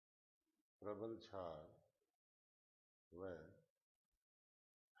प्रबल क्षार व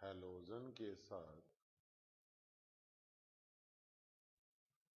हैलोजन के साथ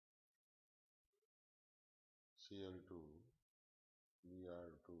Cl2,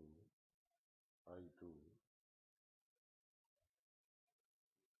 Br2, I2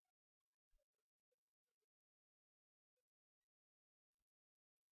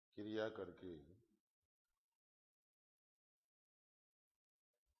 क्रिया करके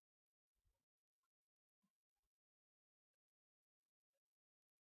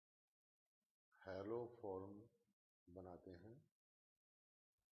हैलोफॉर्म बनाते हैं।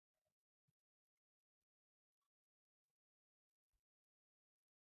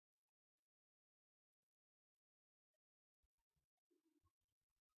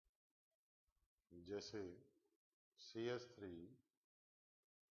 जैसे CH3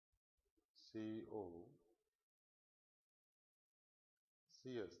 CO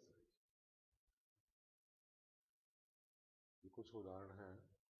CH3, ये कुछ उदाहरण हैं।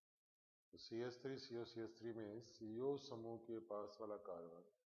 तो CH3 CO CH3 में CO समूह के पास वाला कार्बन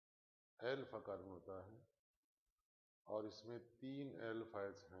एल्फा कार्बन होता है और इसमें 3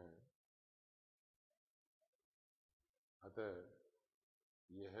 एल्फाइड्स हैं। अतः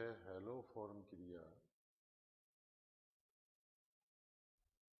यह हैलोफॉर्म क्रिया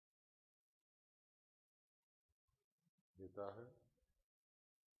देता है।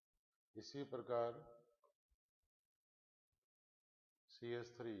 इसी प्रकार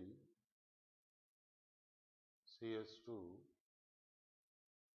CH3 CH2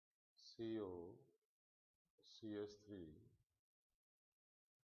 CO CH3,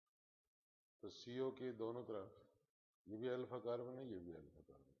 तो CO के दोनों तरफ ये भी अल्फा कार्बन है, ये भी अल्फा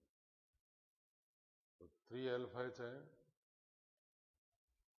कार्बन है, तो 3 एल्फाइड्स हैं।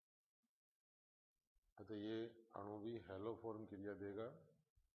 अतः ये अणु भी हैलोफॉर्म क्रिया देगा।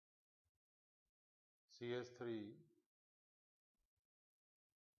 CH3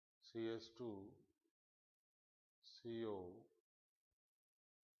 CH2 CO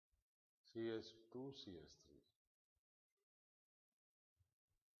CH2 CH3,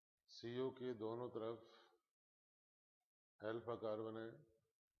 CO के दोनों तरफ अल्फा कार्बन है,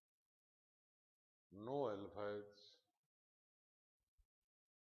 नो एल्फाइड्स।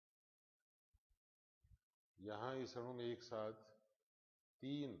 यहाँ इस अणु में एक साथ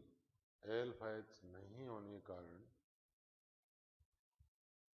 3 एल्फाइड्स नहीं होने के कारण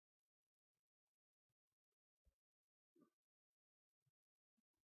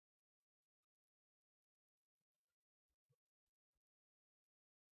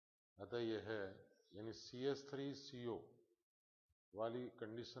अतः यह है, यानी CH3CO वाली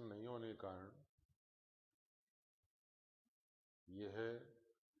कंडीशन नहीं होने के कारण यह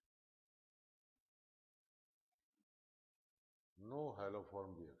नो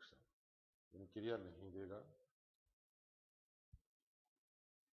हैलोफॉर्म रिएक्शन, यानी क्रिया नहीं देगा।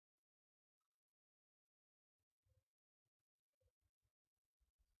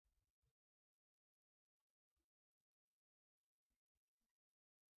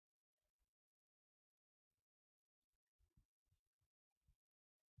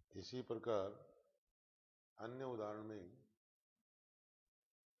 इसी प्रकार अन्य उदाहरण में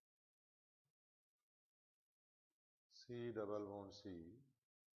C double bond C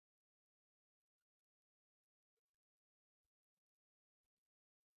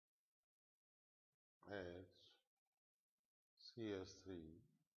H CH3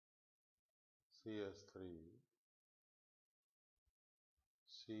 CH3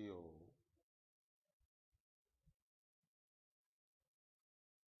 CO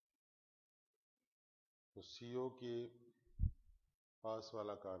तो CO के पास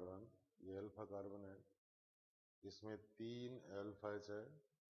वाला कार्बन ये अल्फा कार्बन है, इसमें 3 एल्फाइड्स है।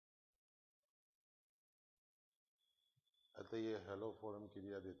 अतः ये हैलोफॉर्म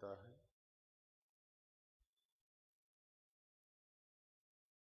क्रिया देता है।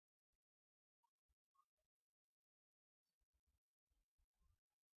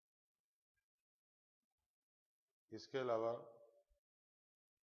 इसके अलावा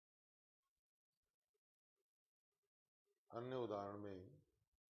अन्य उदाहरण में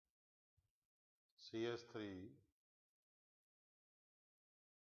CH3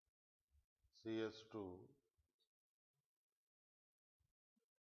 CH2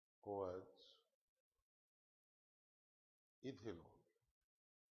 OH ethanol.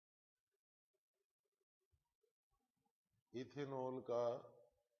 Ethanol का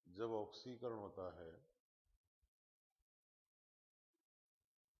जब ऑक्सीकरण होता है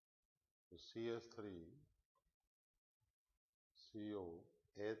तो CH3 CO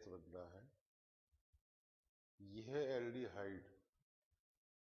H बनता है। यह एल्डिहाइड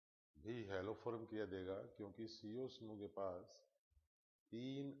भी हेलोफॉर्म क्रिया देगा, क्योंकि CO समूह के पास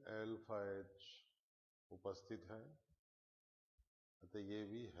 3 अल्फा H उपस्थित है, अतः ये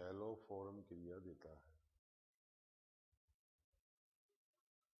भी हेलोफॉर्म क्रिया देता है।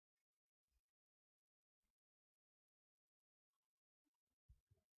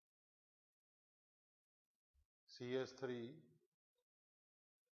 CH3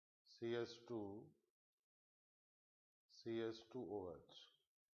 CH2 CH2OH,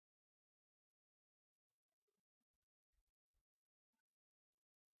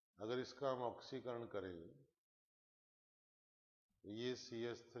 अगर इसका हम ऑक्सीकरण करें तो ये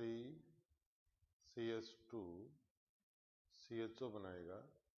CH3 CH2 CHO बनाएगा।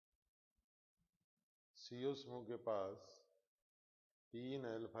 CO समूह के पास 3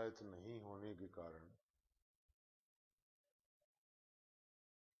 अल्फा H नहीं होने के कारण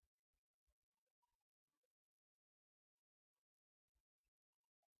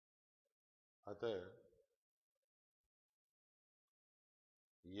अतः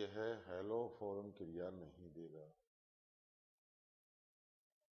यह हेलोफॉर्म क्रिया नहीं देगा।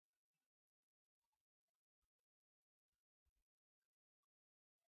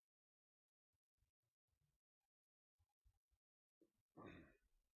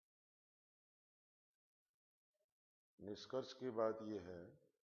 निष्कर्ष की बात यह है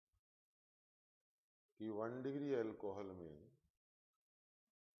कि 1 डिग्री अल्कोहल में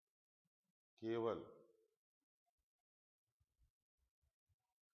केवल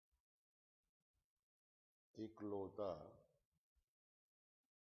इकलौता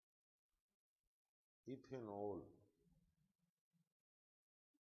इथेनॉल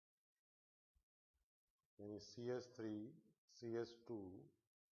यानी CH3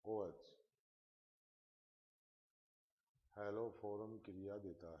 CH2OH हेलोफॉर्म क्रिया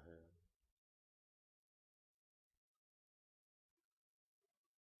देता है।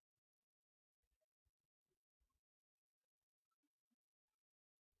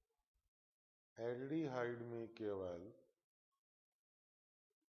 एल्डिहाइड में केवल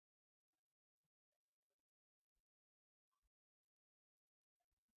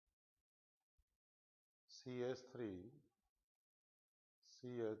CH3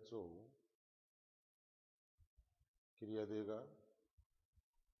 CHO क्रिया देगा।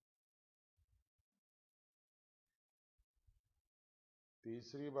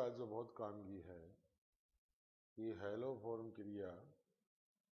 तीसरी बात जो बहुत काम की है कि हेलोफॉर्म क्रिया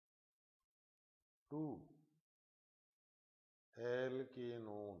 2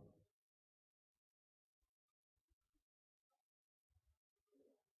 एल्केनोन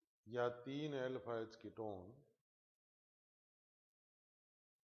या 3 अल्फा H कीटोन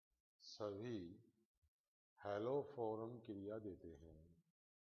सभी हेलोफॉर्म क्रिया देते हैं।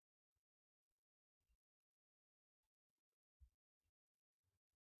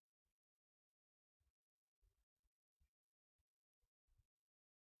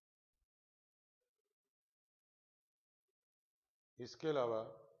 इसके अलावा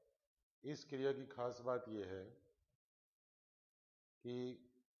इस क्रिया की खास बात यह है कि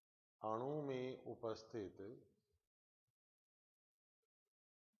अणु में उपस्थित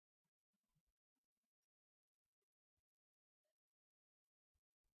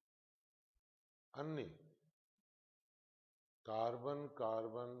अन्य कार्बन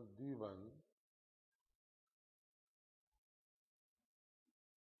कार्बन द्विबंध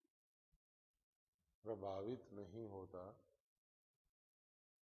प्रभावित नहीं होता।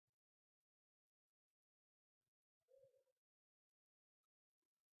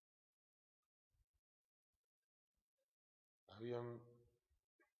 अभी हम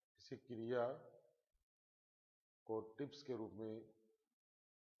इसी क्रिया को टिप्स के रूप में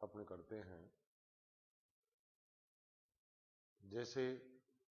अपने करते हैं। जैसे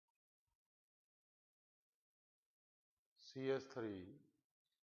CH3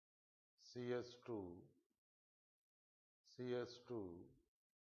 CH2 CH2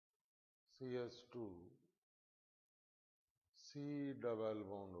 CH2 C double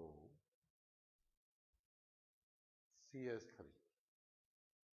bond O CH3,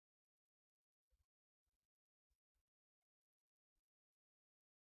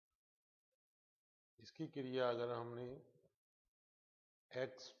 इसकी क्रिया अगर हमने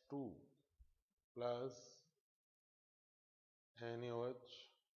X2 प्लस NaOH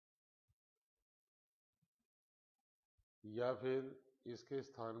या फिर इसके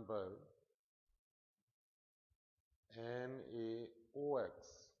स्थान पर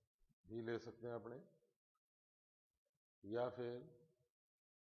NaOX भी ले सकते हैं अपने, या फिर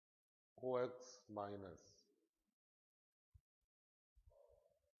OX माइनस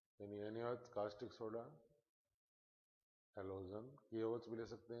यानी NaOH caustic soda, halogen KOH भी ले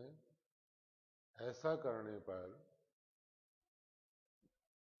सकते हैं। ऐसा करने पर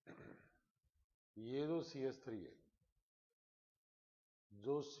ये जो CH3 है,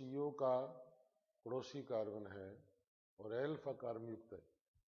 जो CO का पड़ोसी कार्बन है और एल्फा कार्बन युक्त है,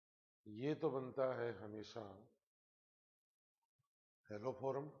 ये तो बनता है हमेशा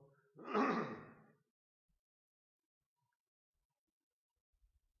हेलोफॉर्म।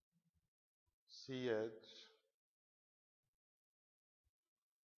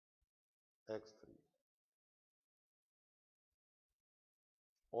 CH(X3)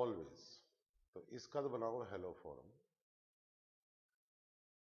 always. तो इसका तो बनाओ हेलोफॉर्म।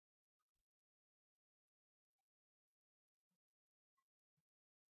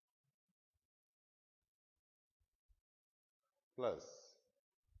 प्लस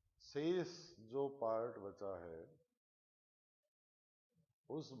शेष जो पार्ट बचा है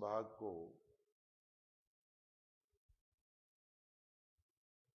उस भाग को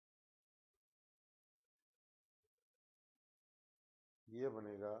ये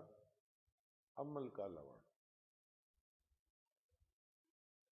बनेगा अम्ल का लवण।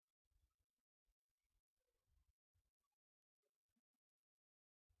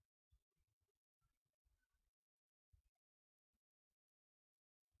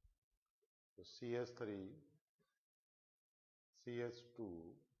 तो CH3 CH2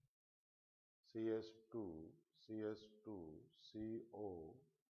 CH2 CH2 CO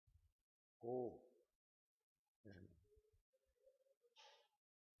O N।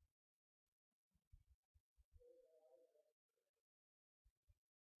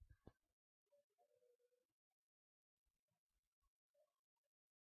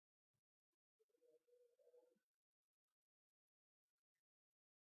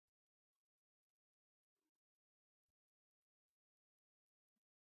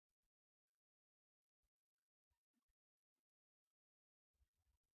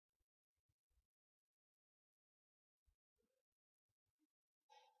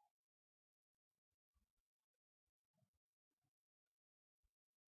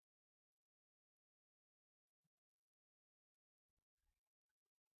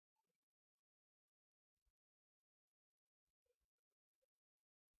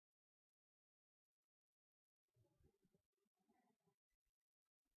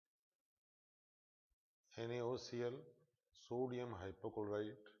 NaOCl sodium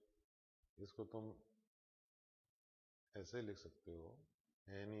hypochlorite, इसको तुम ऐसे लिख सकते हो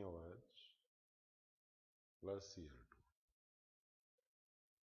NaOH प्लस Cl2।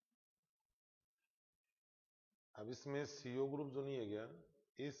 अब इसमें CO ग्रुप जो नहीं है गया,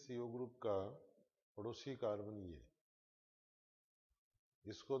 इस CO ग्रुप का पड़ोसी कार्बन ये,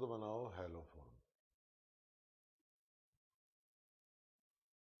 इसको तो बनाओ हेलोफॉर्म।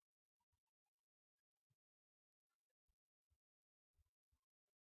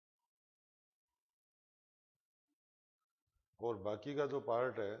 और बाकी का जो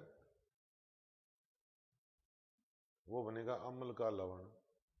पार्ट है वो बनेगा अम्ल का लवण,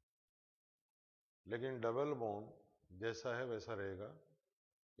 लेकिन डबल बॉन्ड जैसा है वैसा रहेगा,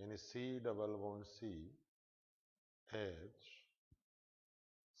 यानी C double bond C H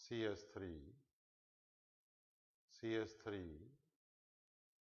CH3 CH3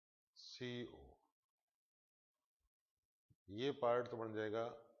 CO, ये पार्ट तो बन जाएगा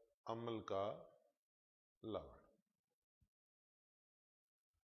अम्ल का लवण,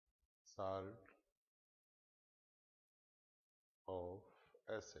 साल्ट ऑफ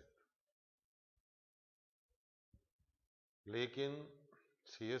एसिड। लेकिन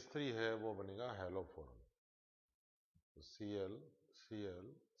CH3 है वो बनेगा हेलोफॉर्म, तो Cl Cl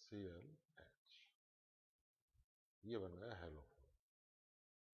Cl H, ये बन गया हेलोफॉर्म।